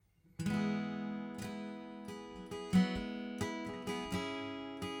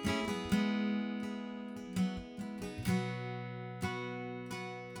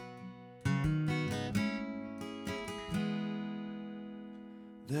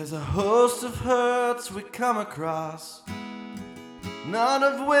There's a host of hurts we come across, none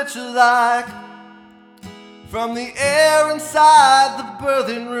of which are like. From the air inside the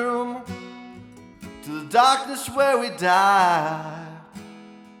birthing room to the darkness where we die.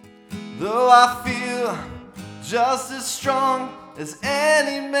 Though I feel just as strong as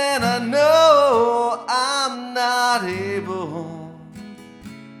any man I know, I'm not able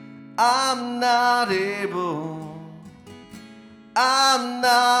I'm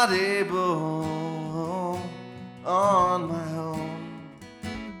not able on my own.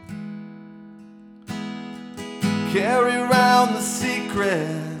 Carry around the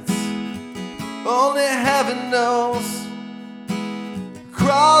secrets only heaven knows.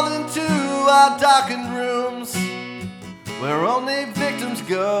 Crawl into our darkened rooms where only victims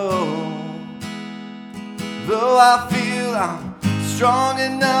go. Though I feel I'm strong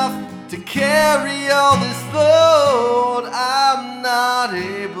enough to carry all this load, I'm not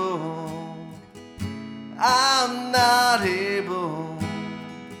able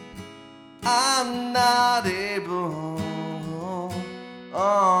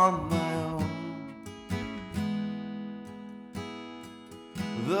on my own.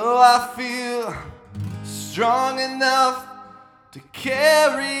 Though I feel strong enough to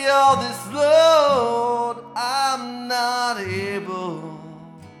carry all this load, I'm not able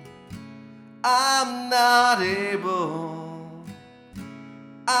on